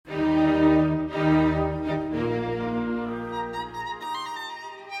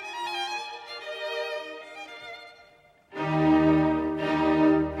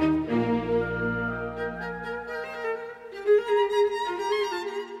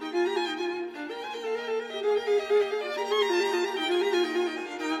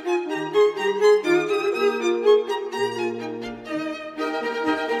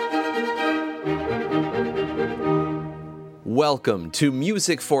Welcome to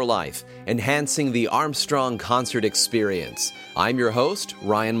Music for Life, enhancing the Armstrong concert experience. I'm your host,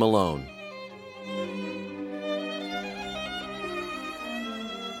 Ryan Malone.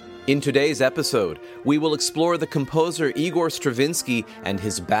 In today's episode, we will explore the composer Igor Stravinsky and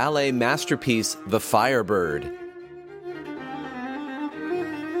his ballet masterpiece, The Firebird.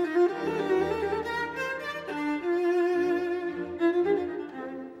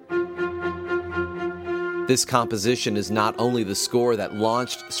 This composition is not only the score that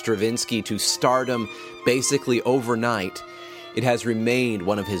launched Stravinsky to stardom basically overnight, it has remained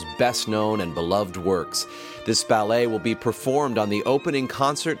one of his best-known and beloved works. This ballet will be performed on the opening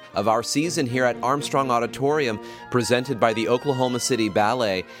concert of our season here at Armstrong Auditorium, presented by the Oklahoma City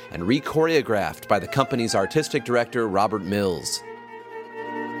Ballet and re-choreographed by the company's artistic director, Robert Mills.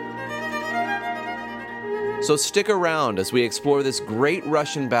 So stick around as we explore this great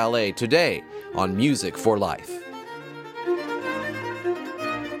Russian ballet today on Music for Life.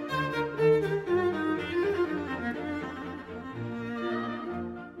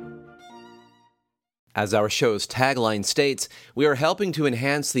 As our show's tagline states, we are helping to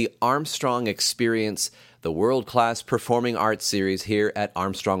enhance the Armstrong experience, the world-class performing arts series here at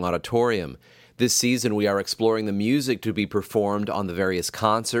Armstrong Auditorium. This season, we are exploring the music to be performed on the various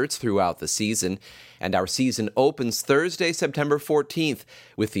concerts throughout the season, and our season opens Thursday, September 14th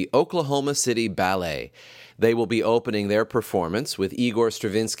with the Oklahoma City Ballet. They will be opening their performance with Igor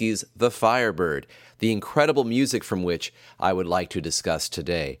Stravinsky's The Firebird, the incredible music from which I would like to discuss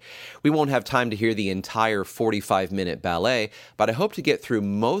today. We won't have time to hear the entire 45-minute ballet, but I hope to get through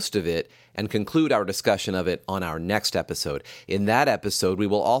most of it and conclude our discussion of it on our next episode. In that episode, we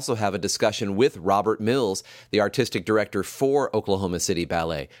will also have a discussion with Robert Mills, the artistic director for Oklahoma City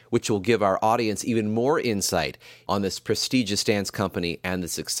Ballet, which will give our audience even more insight on this prestigious dance company and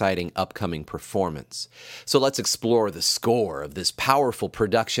this exciting upcoming performance. So let's explore the score of this powerful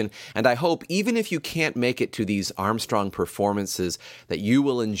production, and I hope even if you can't make it to these Armstrong performances, that you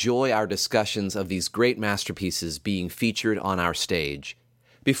will enjoy our discussions of these great masterpieces being featured on our stage.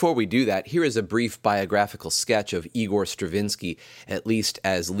 Before we do that, here is a brief biographical sketch of Igor Stravinsky, at least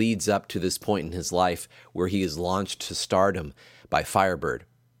as leads up to this point in his life where he is launched to stardom by Firebird.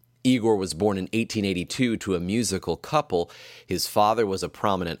 Igor was born in 1882 to a musical couple. His father was a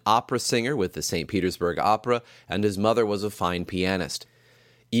prominent opera singer with the St. Petersburg Opera, and his mother was a fine pianist.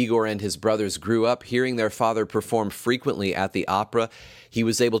 Igor and his brothers grew up hearing their father perform frequently at the opera. He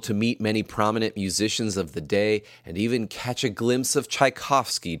was able to meet many prominent musicians of the day and even catch a glimpse of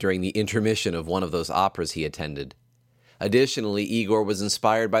Tchaikovsky during the intermission of one of those operas he attended. Additionally, Igor was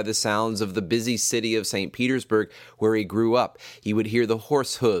inspired by the sounds of the busy city of St. Petersburg where he grew up. He would hear the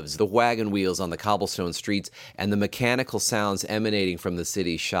horse hooves, the wagon wheels on the cobblestone streets, and the mechanical sounds emanating from the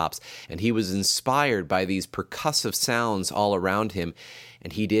city's shops. And he was inspired by these percussive sounds all around him.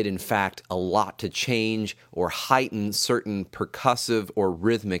 And he did, in fact, a lot to change or heighten certain percussive or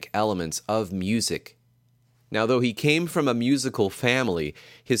rhythmic elements of music. Now, though he came from a musical family,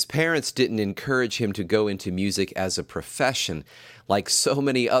 his parents didn't encourage him to go into music as a profession. Like so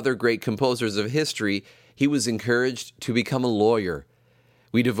many other great composers of history, he was encouraged to become a lawyer.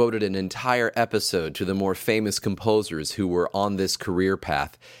 We devoted an entire episode to the more famous composers who were on this career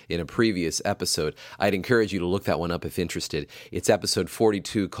path in a previous episode. I'd encourage you to look that one up if interested. It's episode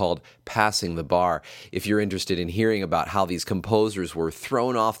 42 called Passing the Bar, if you're interested in hearing about how these composers were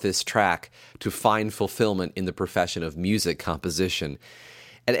thrown off this track to find fulfillment in the profession of music composition.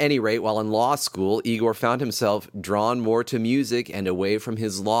 At any rate, while in law school, Igor found himself drawn more to music and away from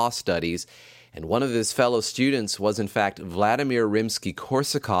his law studies. And one of his fellow students was, in fact, Vladimir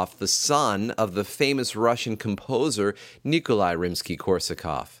Rimsky-Korsakov, the son of the famous Russian composer Nikolai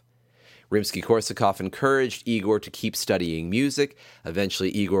Rimsky-Korsakov. Rimsky-Korsakov encouraged Igor to keep studying music. Eventually,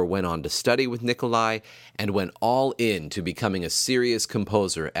 Igor went on to study with Nikolai and went all in to becoming a serious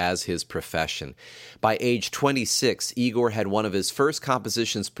composer as his profession. By age 26, Igor had one of his first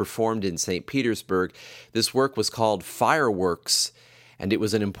compositions performed in St. Petersburg. This work was called Fireworks, and it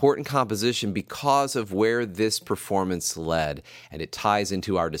was an important composition because of where this performance led, and it ties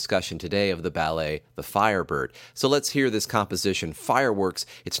into our discussion today of the ballet, The Firebird. So let's hear this composition, Fireworks.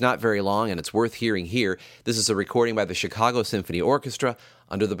 It's not very long, and it's worth hearing here. This is a recording by the Chicago Symphony Orchestra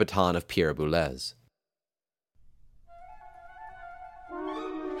under the baton of Pierre Boulez.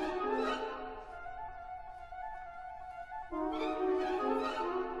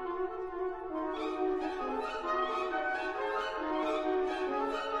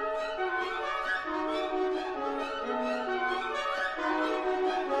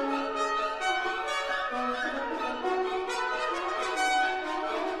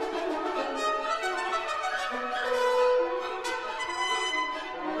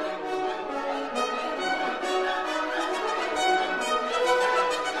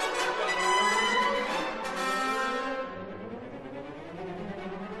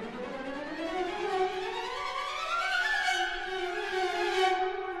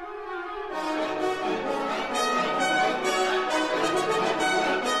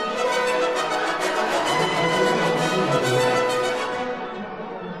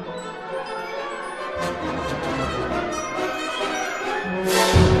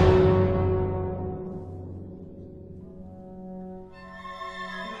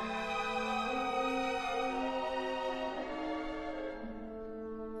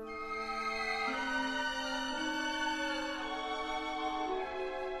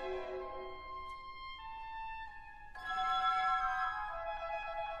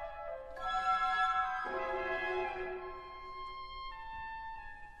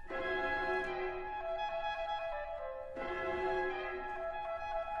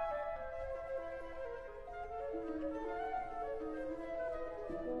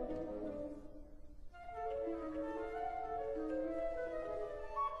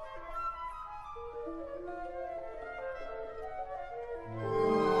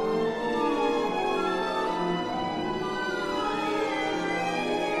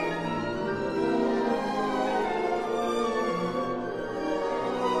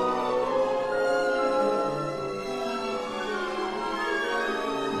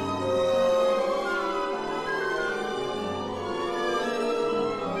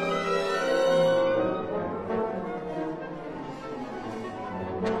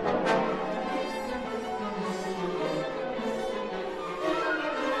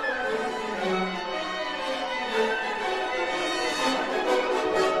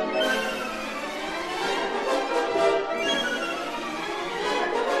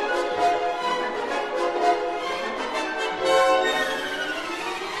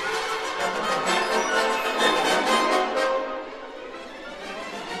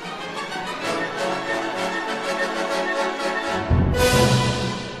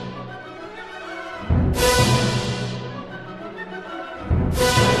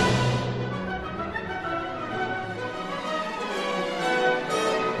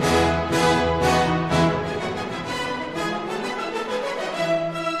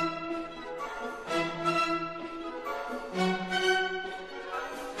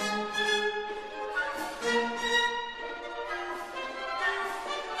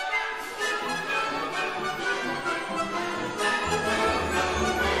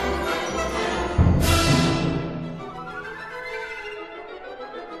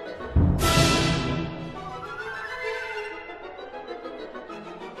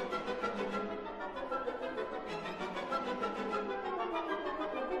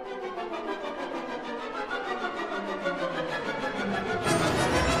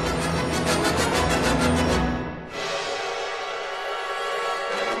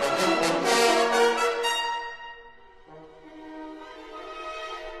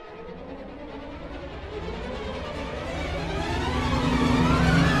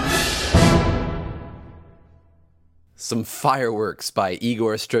 some fireworks by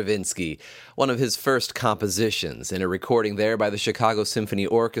Igor Stravinsky, one of his first compositions, in a recording there by the Chicago Symphony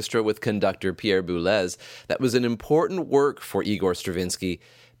Orchestra with conductor Pierre Boulez. That was an important work for Igor Stravinsky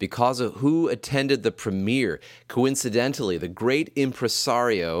because of who attended the premiere. Coincidentally, the great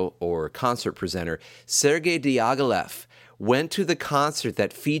impresario, or concert presenter, Sergei Diaghilev, went to the concert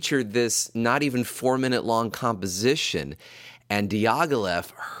that featured this not even 4-minute long composition, and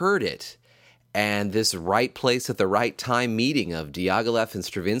Diaghilev heard it. And this right place at the right time meeting of Diaghilev and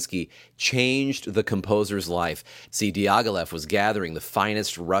Stravinsky changed the composer's life. See, Diaghilev was gathering the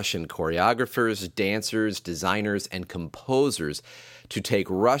finest Russian choreographers, dancers, designers, and composers to take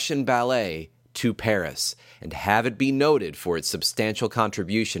Russian ballet to Paris and have it be noted for its substantial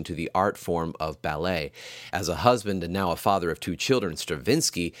contribution to the art form of ballet. As a husband and now a father of 2 children,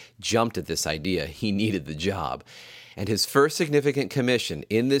 Stravinsky jumped at this idea. He needed the job. And his first significant commission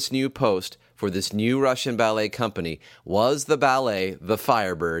in this new post for this new Russian ballet company was the ballet The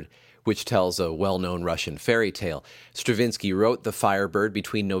Firebird, which tells a well-known Russian fairy tale. Stravinsky wrote The Firebird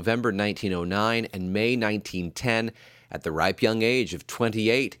between November 1909 and May 1910. At the ripe young age of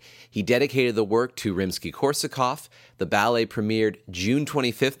 28, he dedicated the work to Rimsky-Korsakov. The ballet premiered June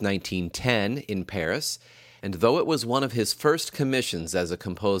 25, 1910 in Paris. And though it was one of his first commissions as a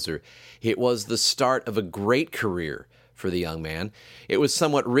composer, it was the start of a great career for the young man. It was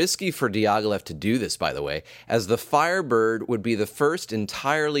somewhat risky for Diaghilev to do this, by the way, as The Firebird would be the first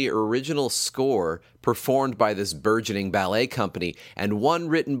entirely original score performed by this burgeoning ballet company, and one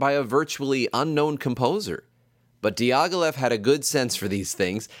written by a virtually unknown composer. But Diaghilev had a good sense for these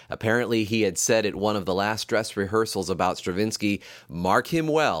things. Apparently, he had said at one of the last dress rehearsals about Stravinsky, "Mark him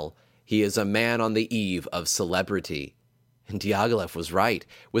well, he is a man on the eve of celebrity." And Diaghilev was right.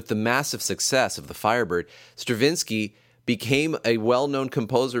 With the massive success of The Firebird, Stravinsky became a well-known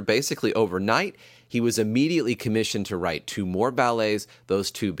composer basically overnight. He was immediately commissioned to write 2 more ballets, those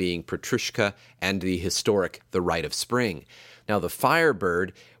 2 being Petrushka and the historic The Rite of Spring. Now, The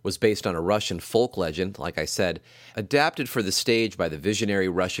Firebird was based on a Russian folk legend, like I said, adapted for the stage by the visionary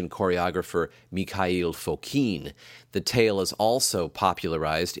Russian choreographer Mikhail Fokine. The tale is also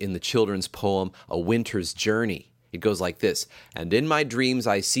popularized in the children's poem A Winter's Journey. It goes like this: "And in my dreams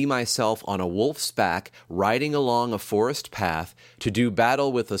I see myself on a wolf's back, riding along a forest path, to do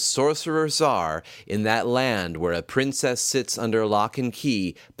battle with a sorcerer czar in that land where a princess sits under lock and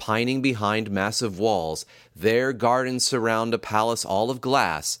key, pining behind massive walls. There gardens surround a palace all of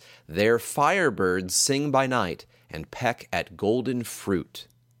glass. There firebirds sing by night and peck at golden fruit."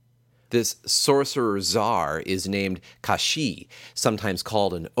 This sorcerer czar is named Kashi, sometimes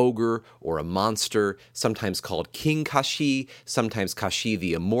called an ogre or a monster, sometimes called King Kashi, sometimes Kashi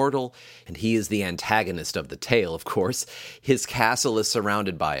the Immortal, and he is the antagonist of the tale, of course. His castle is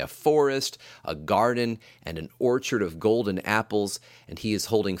surrounded by a forest, a garden, and an orchard of golden apples, and he is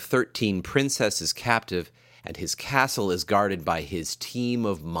holding 13 princesses captive, and his castle is guarded by his team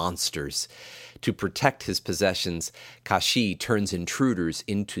of monsters. To protect his possessions, Kashi turns intruders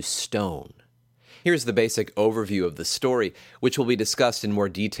into stone. Here's the basic overview of the story, which will be discussed in more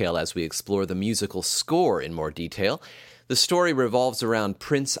detail as we explore the musical score in more detail. The story revolves around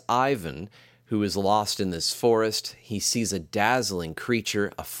Prince Ivan, who is lost in this forest. He sees a dazzling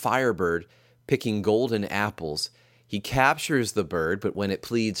creature, a firebird, picking golden apples. He captures the bird, but when it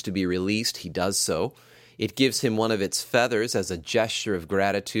pleads to be released, he does so. It gives him one of its feathers as a gesture of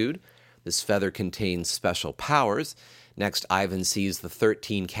gratitude. This feather contains special powers. Next, Ivan sees the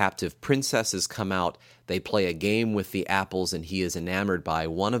 13 captive princesses come out. They play a game with the apples, and he is enamored by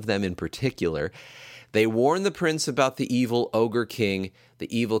one of them in particular. They warn the prince about the evil ogre king.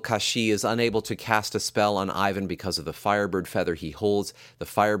 The evil Kashi is unable to cast a spell on Ivan because of the firebird feather he holds. The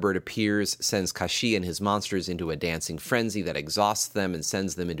firebird appears, sends Kashi and his monsters into a dancing frenzy that exhausts them and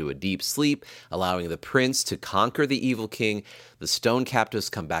sends them into a deep sleep, allowing the prince to conquer the evil king. The stone captives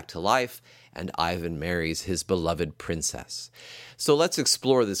come back to life, and Ivan marries his beloved princess. So let's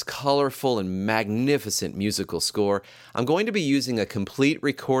explore this colorful and magnificent musical score. I'm going to be using a complete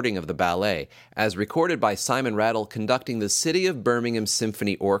recording of the ballet, as recorded by Simon Rattle conducting the City of Birmingham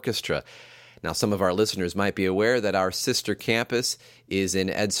Symphony Orchestra. Now, some of our listeners might be aware that our sister campus is in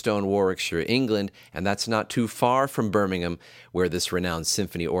Edstone, Warwickshire, England, and that's not too far from Birmingham, where this renowned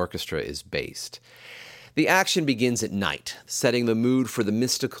symphony orchestra is based. The action begins at night, setting the mood for the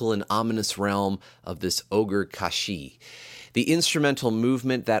mystical and ominous realm of this ogre Kashi. The instrumental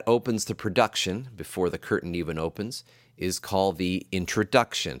movement that opens the production, before the curtain even opens, is called the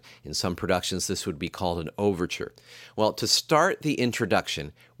introduction. In some productions, this would be called an overture. Well, to start the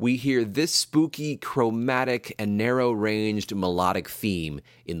introduction, we hear this spooky, chromatic, and narrow-ranged melodic theme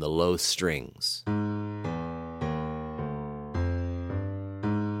in the low strings.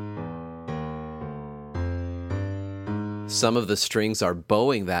 Some of the strings are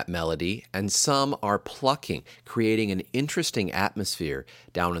bowing that melody, and some are plucking, creating an interesting atmosphere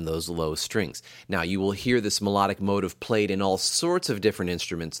down in those low strings. Now, you will hear this melodic motive played in all sorts of different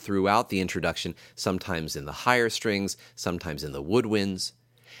instruments throughout the introduction, sometimes in the higher strings, sometimes in the woodwinds.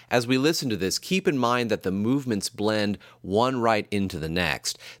 As we listen to this, keep in mind that the movements blend one right into the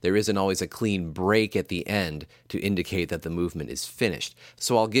next. There isn't always a clean break at the end to indicate that the movement is finished.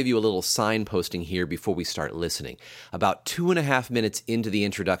 So I'll give you a little signposting here before we start listening. About 2.5 minutes into the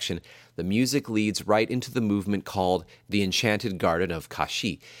introduction, the music leads right into the movement called The Enchanted Garden of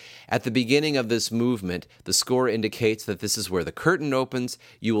Kashi. At the beginning of this movement, the score indicates that this is where the curtain opens.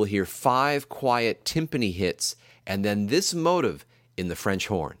 You will hear 5 quiet timpani hits, and then this motive in the French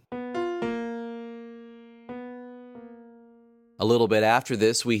horn. A little bit after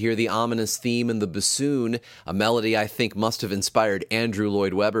this, we hear the ominous theme in the bassoon, a melody I think must have inspired Andrew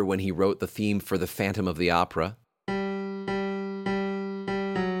Lloyd Webber when he wrote the theme for The Phantom of the Opera.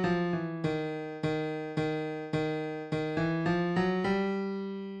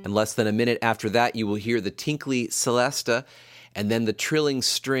 And less than a minute after that, you will hear the tinkly celesta and then the trilling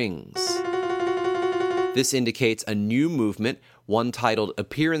strings. This indicates a new movement, one titled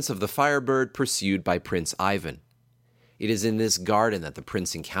Appearance of the Firebird Pursued by Prince Ivan. It is in this garden that the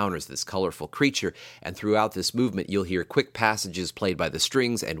prince encounters this colorful creature, and throughout this movement you'll hear quick passages played by the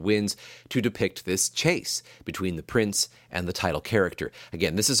strings and winds to depict this chase between the prince and the title character.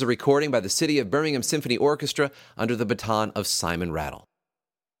 Again, this is a recording by the City of Birmingham Symphony Orchestra under the baton of Simon Rattle.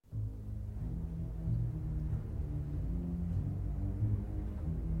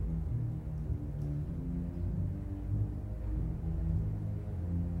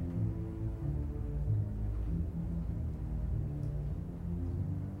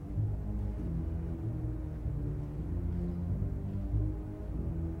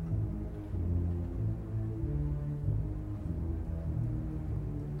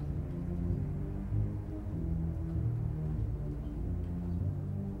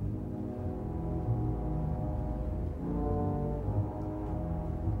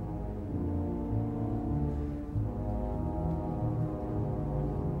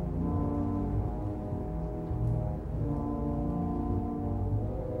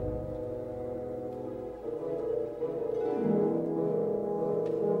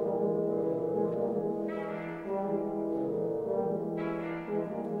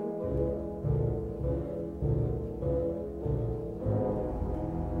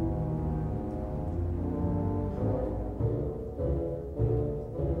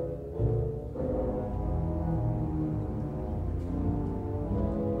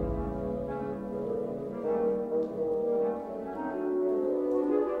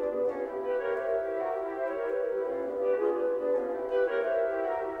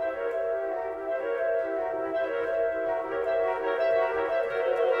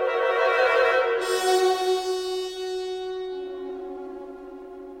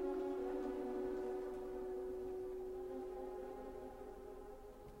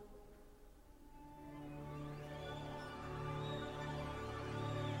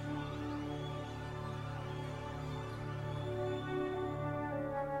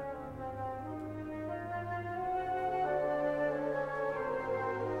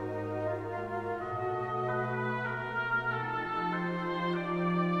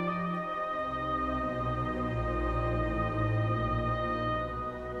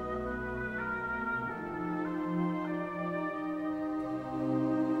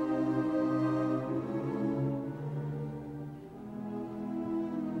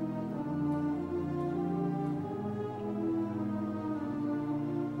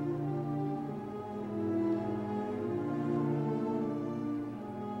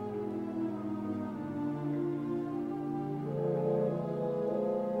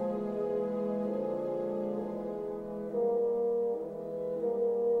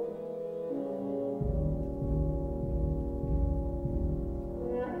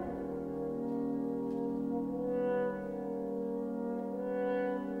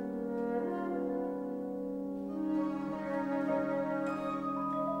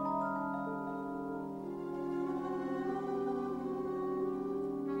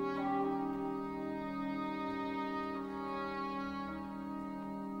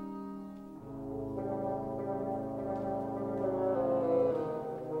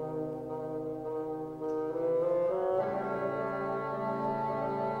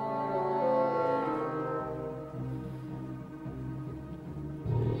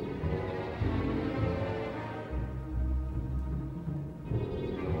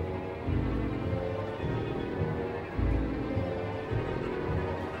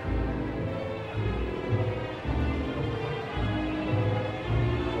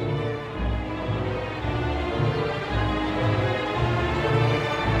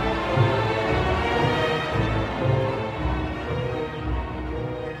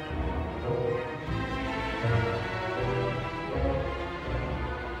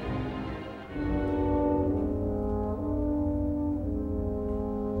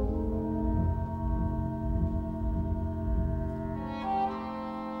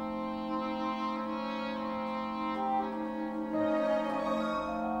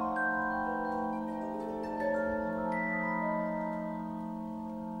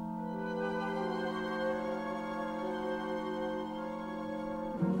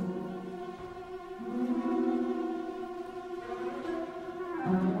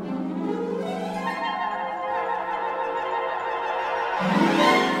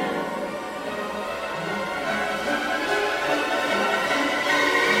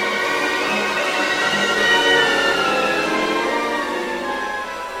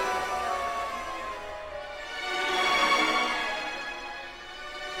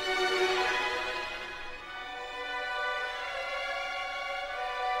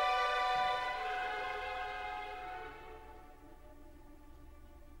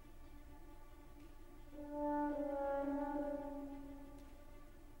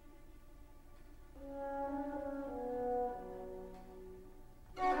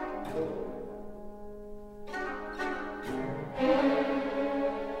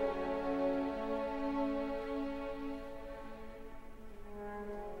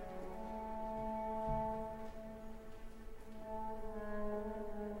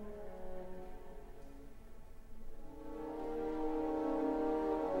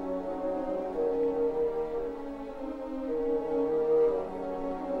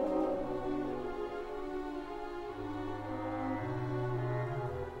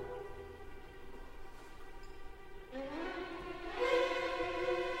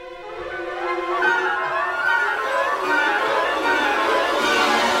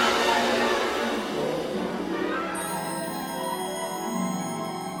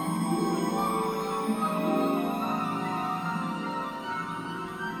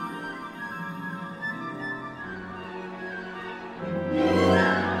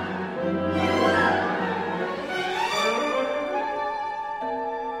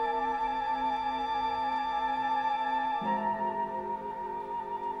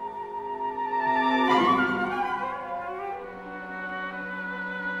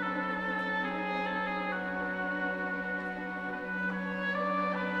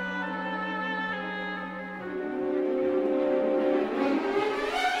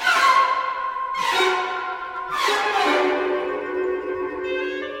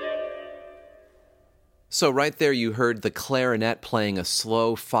 So right there you heard the clarinet playing a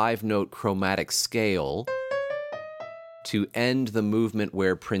slow 5-note chromatic scale to end the movement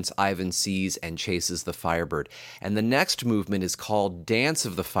where Prince Ivan sees and chases the Firebird. And the next movement is called Dance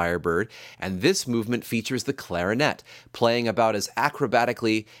of the Firebird, and this movement features the clarinet, playing about as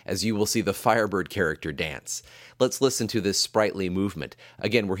acrobatically as you will see the Firebird character dance. Let's listen to this sprightly movement.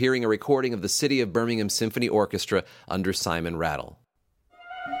 Again, we're hearing a recording of the City of Birmingham Symphony Orchestra under Simon Rattle.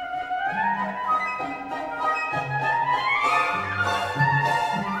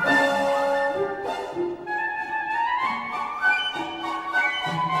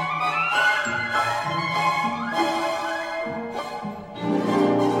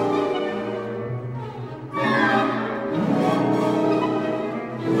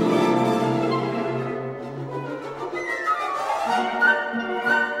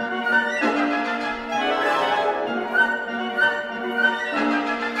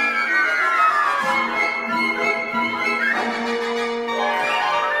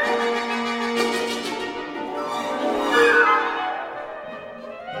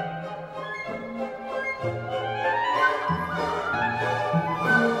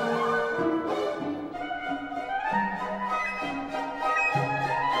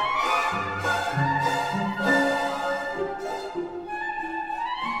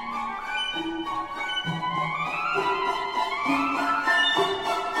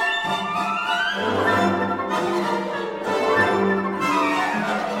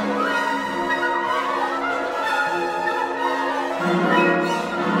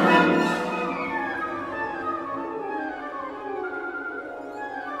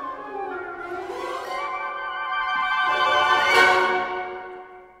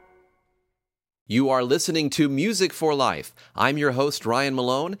 You are listening to Music for Life. I'm your host, Ryan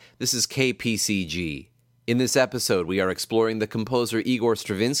Malone. This is KPCG. In this episode, we are exploring the composer Igor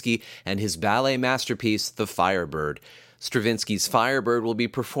Stravinsky and his ballet masterpiece, The Firebird. Stravinsky's Firebird will be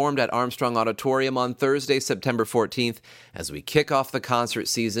performed at Armstrong Auditorium on Thursday, September 14th, as we kick off the concert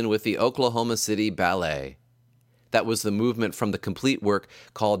season with the Oklahoma City Ballet. That was the movement from the complete work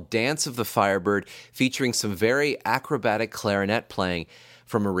called Dance of the Firebird, featuring some very acrobatic clarinet playing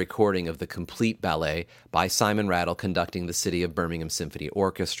from a recording of the complete ballet by Simon Rattle conducting the City of Birmingham Symphony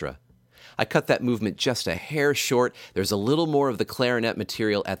Orchestra. I cut that movement just a hair short. There's a little more of the clarinet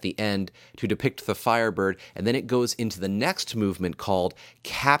material at the end to depict the Firebird, and then it goes into the next movement called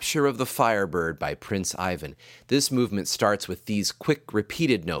Capture of the Firebird by Prince Ivan. This movement starts with these quick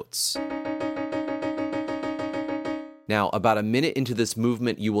repeated notes. Now, about a minute into this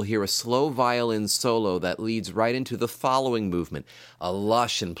movement, you will hear a slow violin solo that leads right into the following movement, a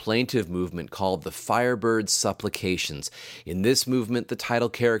lush and plaintive movement called the Firebird's Supplications. In this movement, the title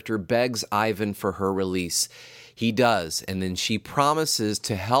character begs Ivan for her release. He does, and then she promises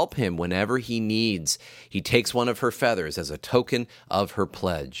to help him whenever he needs. He takes one of her feathers as a token of her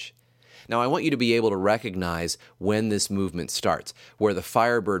pledge. Now, I want you to be able to recognize when this movement starts, where the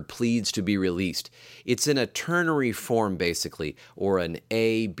Firebird pleads to be released. It's in a ternary form, basically, or an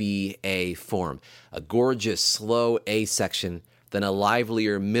A-B-A form. A gorgeous, slow A section, then a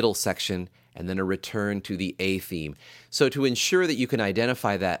livelier middle section, and then a return to the A theme. So to ensure that you can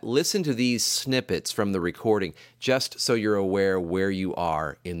identify that, listen to these snippets from the recording, just so you're aware where you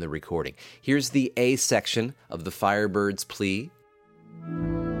are in the recording. Here's the A section of the Firebird's plea.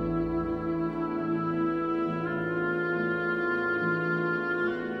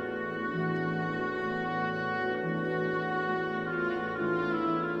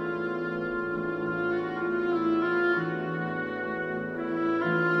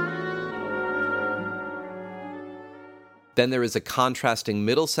 Then there is a contrasting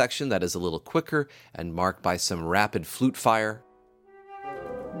middle section that is a little quicker and marked by some rapid flute fire.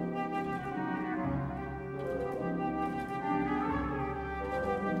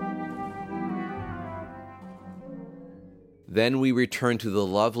 Then we return to the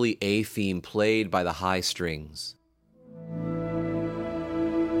lovely A theme played by the high strings.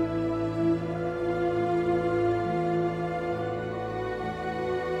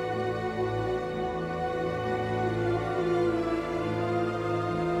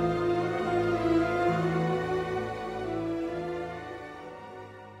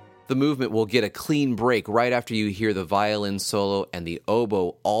 The movement will get a clean break right after you hear the violin solo and the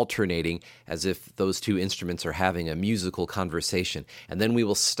oboe alternating as if those two instruments are having a musical conversation. And then we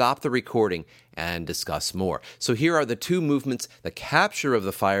will stop the recording and discuss more. So here are the two movements, the capture of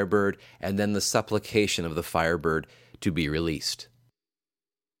the Firebird and then the supplication of the Firebird to be released.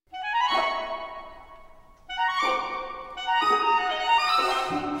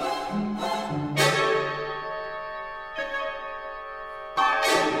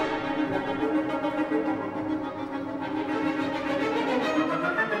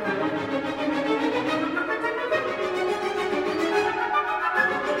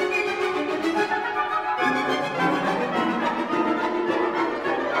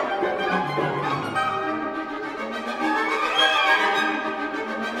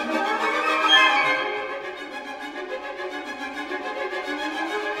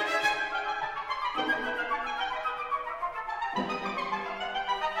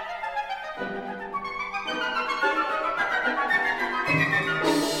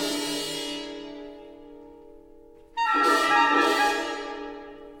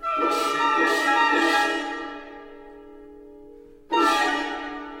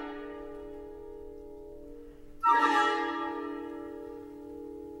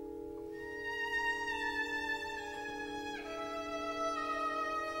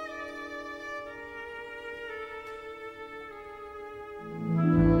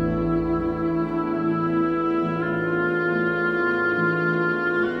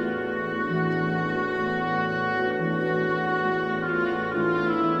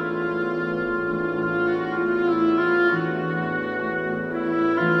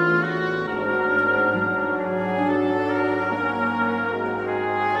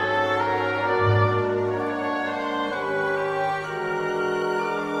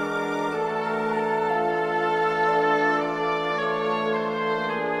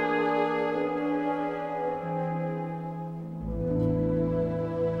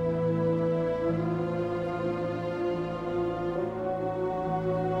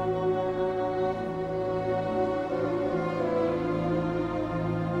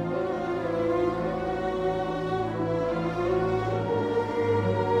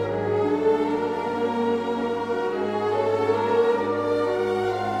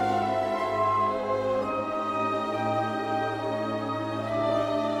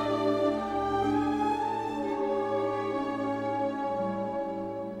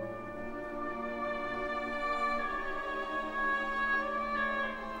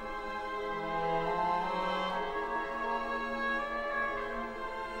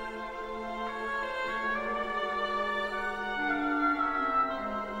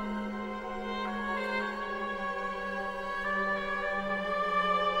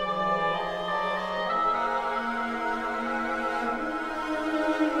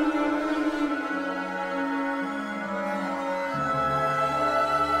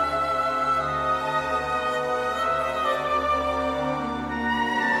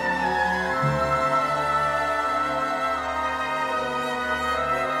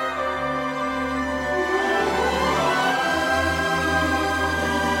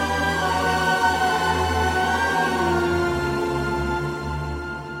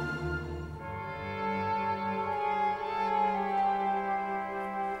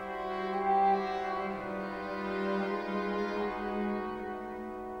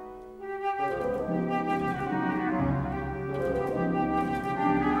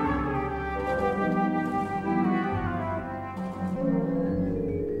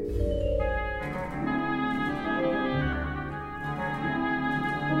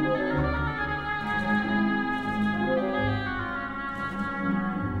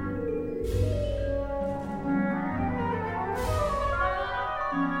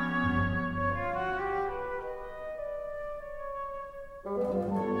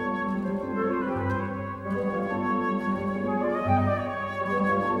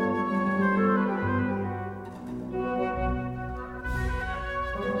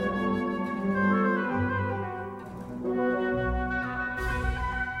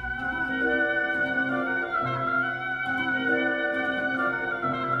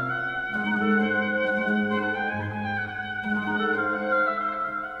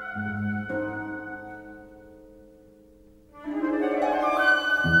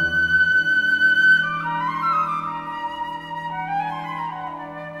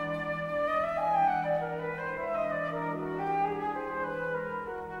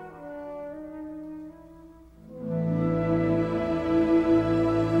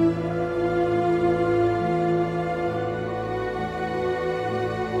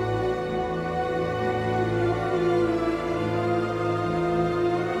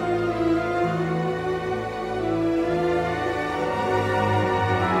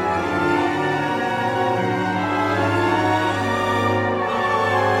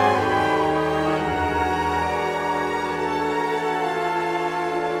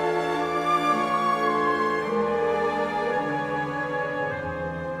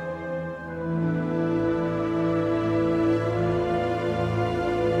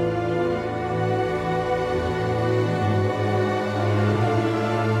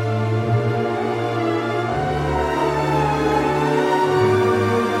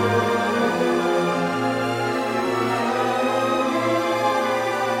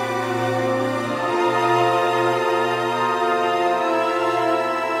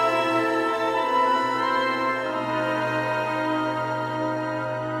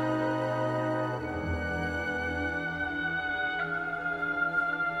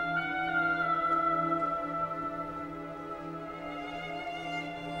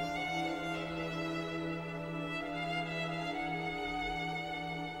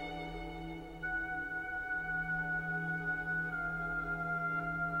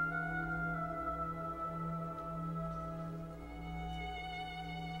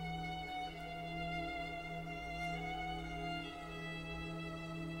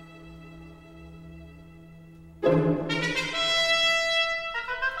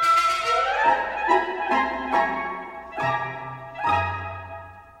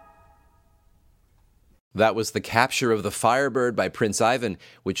 That was the capture of the Firebird by Prince Ivan,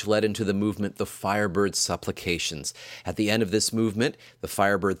 which led into the movement The Firebird Supplications. At the end of this movement, the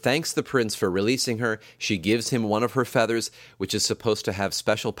Firebird thanks the prince for releasing her. She gives him one of her feathers, which is supposed to have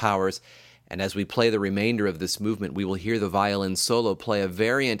special powers. And as we play the remainder of this movement, we will hear the violin solo play a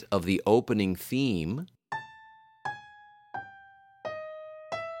variant of the opening theme.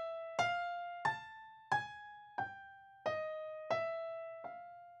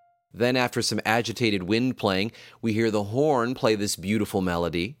 Then, after some agitated wind playing, we hear the horn play this beautiful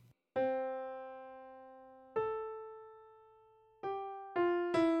melody.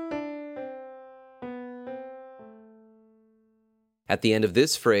 At the end of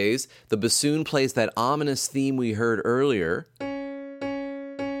this phrase, the bassoon plays that ominous theme we heard earlier.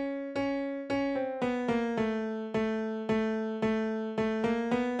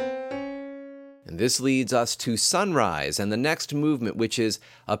 This leads us to Sunrise and the next movement, which is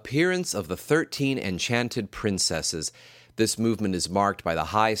Appearance of the 13 Enchanted Princesses. This movement is marked by the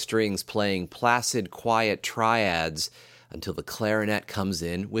high strings playing placid, quiet triads until the clarinet comes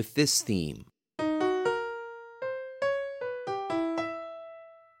in with this theme.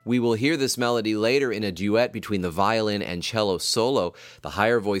 We will hear this melody later in a duet between the violin and cello solo, the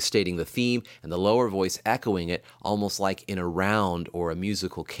higher voice stating the theme and the lower voice echoing it, almost like in a round or a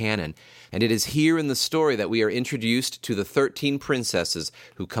musical canon. And it is here in the story that we are introduced to the 13 princesses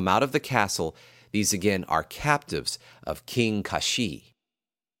who come out of the castle. These again are captives of King Kashi.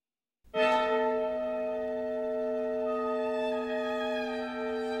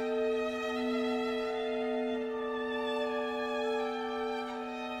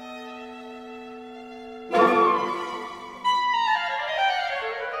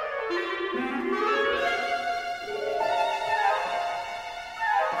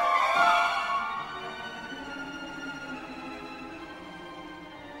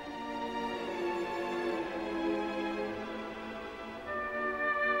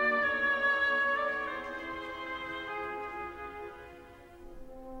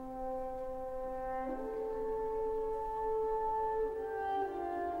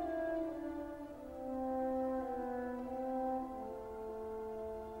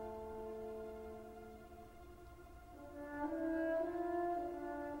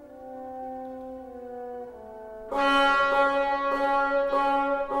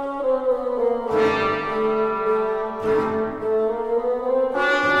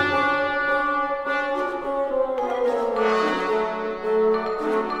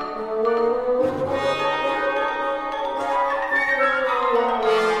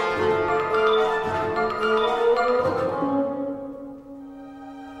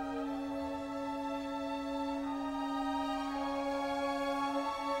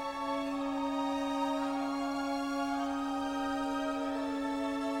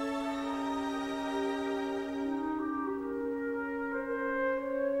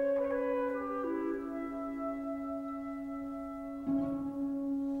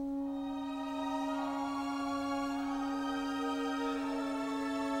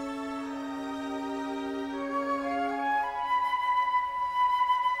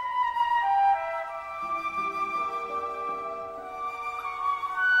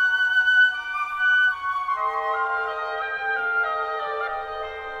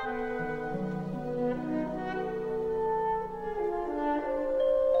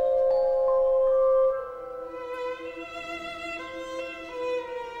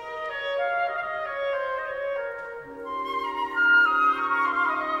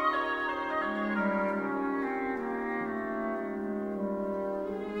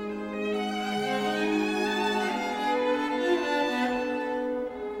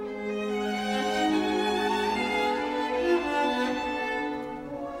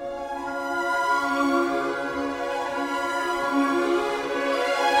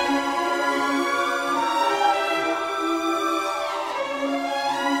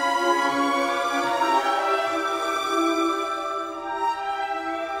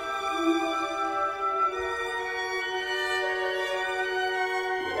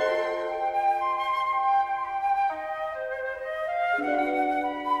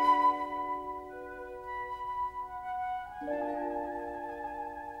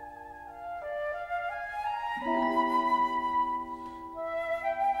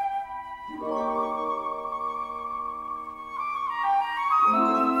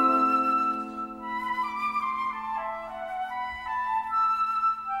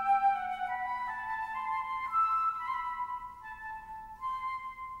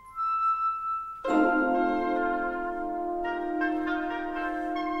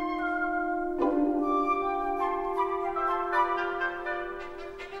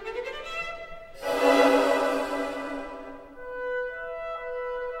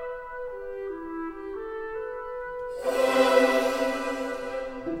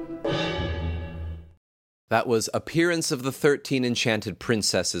 That was Appearance of the 13 Enchanted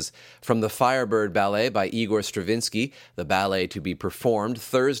Princesses from the Firebird Ballet by Igor Stravinsky, the ballet to be performed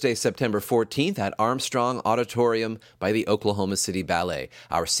Thursday, September 14th at Armstrong Auditorium by the Oklahoma City Ballet,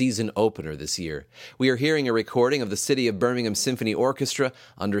 our season opener this year. We are hearing a recording of the City of Birmingham Symphony Orchestra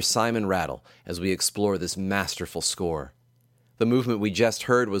under Simon Rattle as we explore this masterful score. The movement we just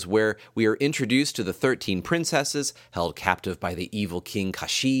heard was where we are introduced to the 13 princesses held captive by the evil king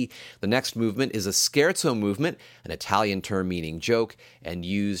Kashi. The next movement is a scherzo movement, an Italian term meaning joke, and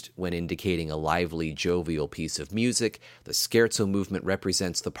used when indicating a lively, jovial piece of music. The scherzo movement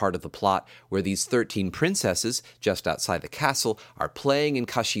represents the part of the plot where these 13 princesses, just outside the castle, are playing in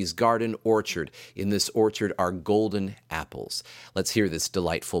Kashi's garden orchard. In this orchard are golden apples. Let's hear this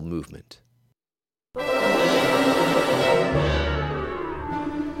delightful movement.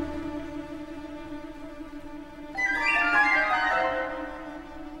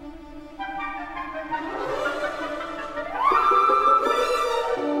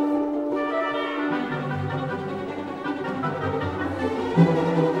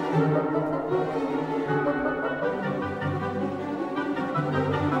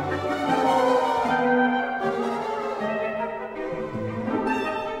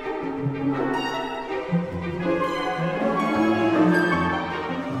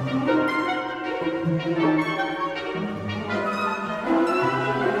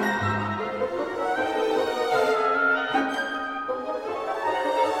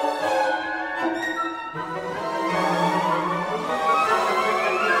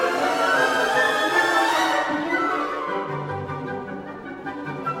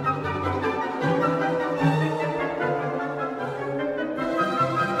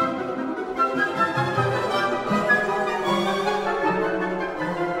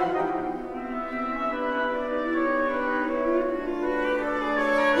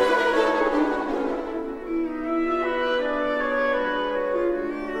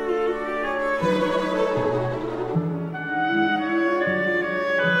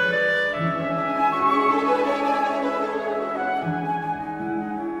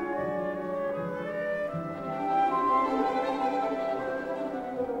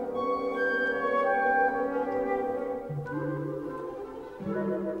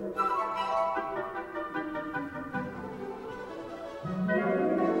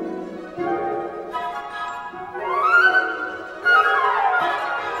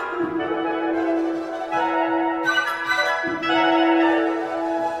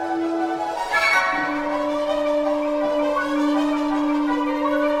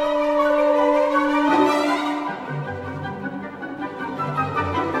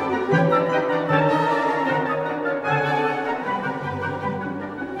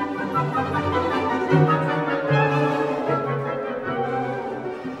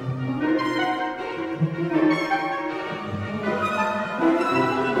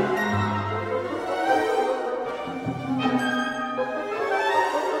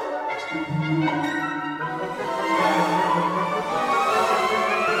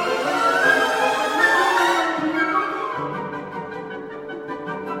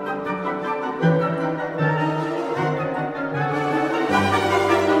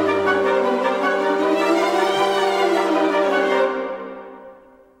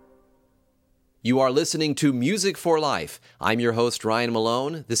 You are listening to Music for Life. I'm your host, Ryan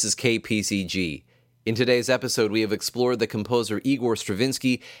Malone. This is KPCG. In today's episode, we have explored the composer Igor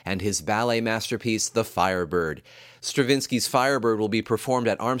Stravinsky and his ballet masterpiece, The Firebird. Stravinsky's Firebird will be performed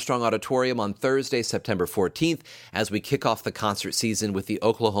at Armstrong Auditorium on Thursday, September 14th, as we kick off the concert season with the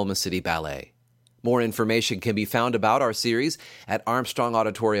Oklahoma City Ballet. More information can be found about our series at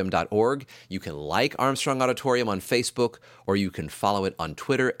armstrongauditorium.org. You can like Armstrong Auditorium on Facebook, or you can follow it on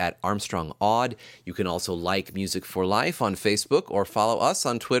Twitter at ArmstrongAud. You can also like Music for Life on Facebook, or follow us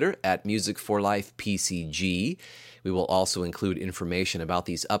on Twitter at MusicForLifePCG. We will also include information about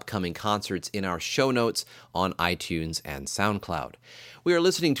these upcoming concerts in our show notes on iTunes and SoundCloud. We are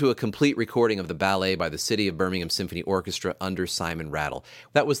listening to a complete recording of the ballet by the City of Birmingham Symphony Orchestra under Simon Rattle.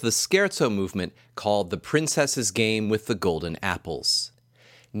 That was the scherzo movement called The Princess's Game with the Golden Apples.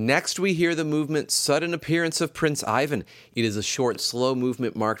 Next, we hear the movement Sudden Appearance of Prince Ivan. It is a short, slow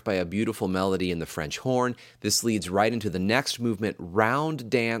movement marked by a beautiful melody in the French horn. This leads right into the next movement, Round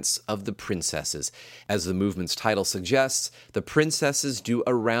Dance of the Princesses. As the movement's title suggests, the princesses do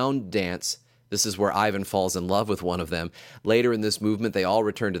a round dance. This is where Ivan falls in love with one of them. Later in this movement, they all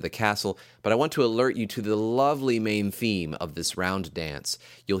return to the castle, but I want to alert you to the lovely main theme of this round dance.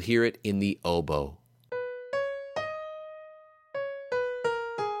 You'll hear it in the oboe.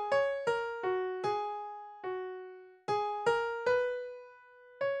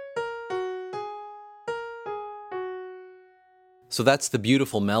 So that's the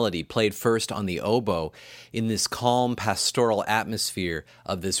beautiful melody played first on the oboe in this calm pastoral atmosphere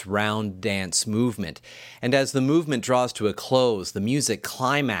of this round dance movement. And as the movement draws to a close, the music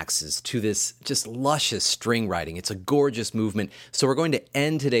climaxes to this just luscious string writing. It's a gorgeous movement. So we're going to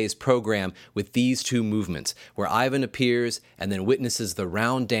end today's program with these two movements, where Ivan appears and then witnesses the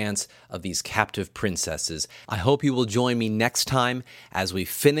round dance of these captive princesses. I hope you will join me next time as we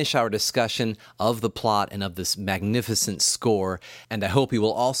finish our discussion of the plot and of this magnificent score. And I hope you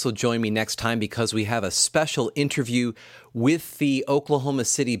will also join me next time because we have a special interview with the Oklahoma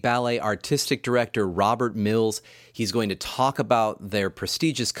City Ballet Artistic Director, Robert Mills. He's going to talk about their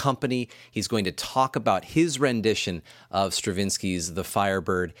prestigious company. He's going to talk about his rendition of Stravinsky's The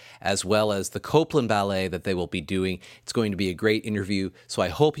Firebird, as well as the Copland Ballet that they will be doing. It's going to be a great interview, so I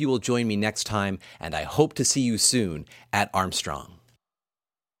hope you will join me next time, and I hope to see you soon at Armstrong.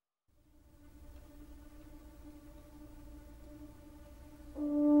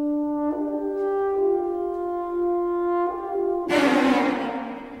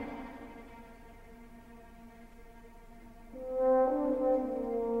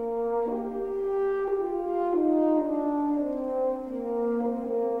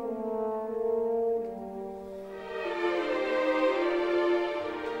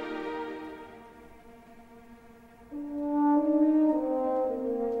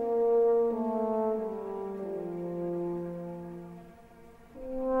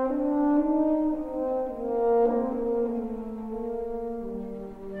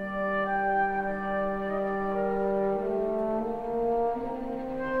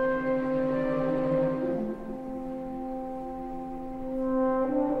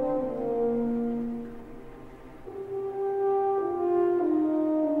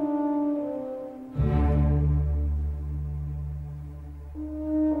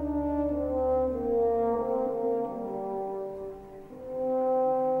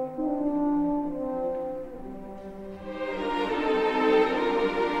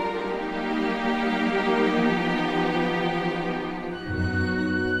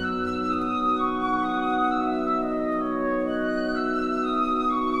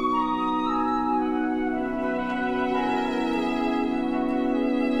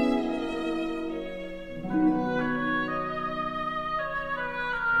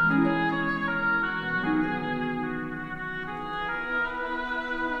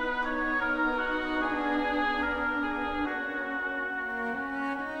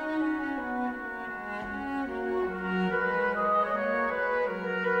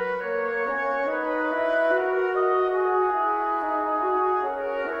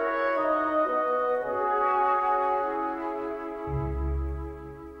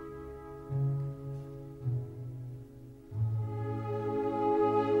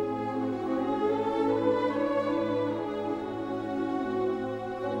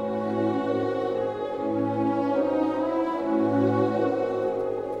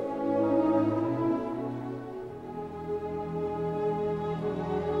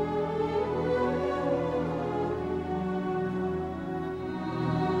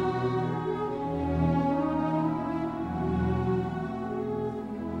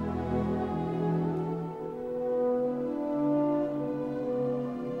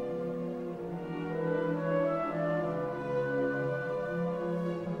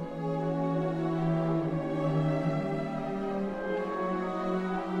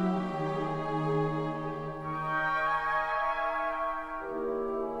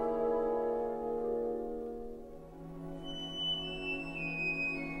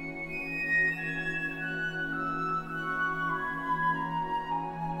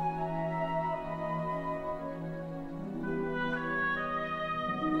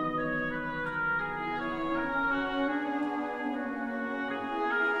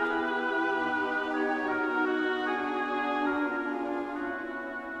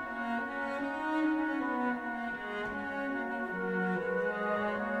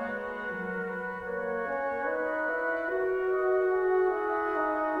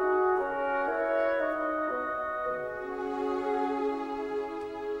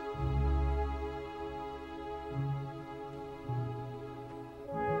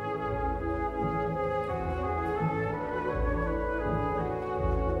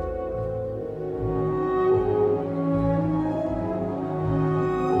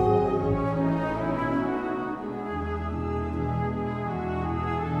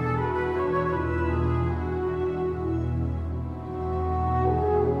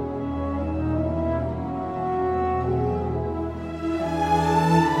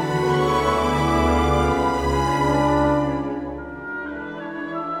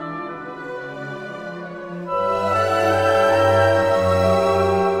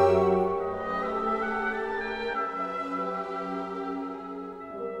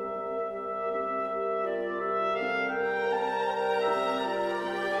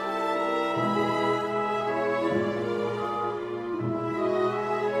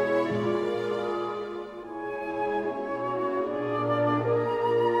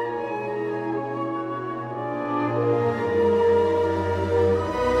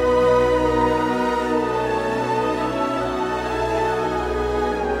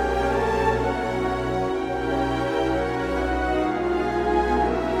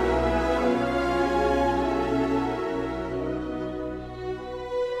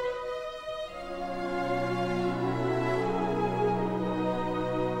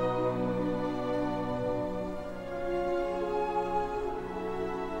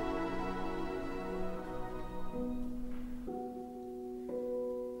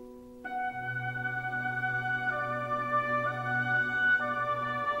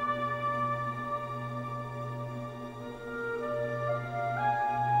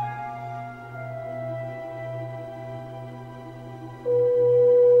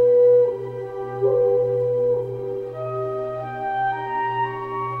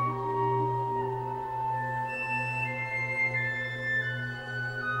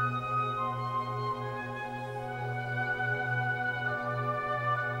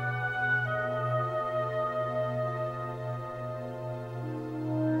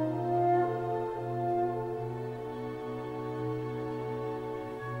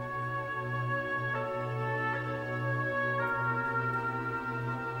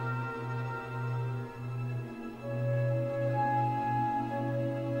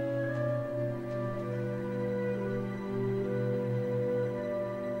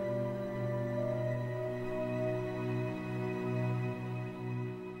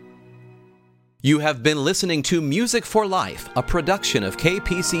 You have been listening to Music for Life, a production of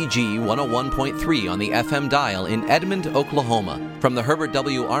KPCG 101.3 on the FM dial in Edmond, Oklahoma. From the Herbert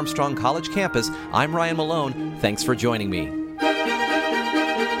W. Armstrong College campus, I'm Ryan Malone. Thanks for joining me.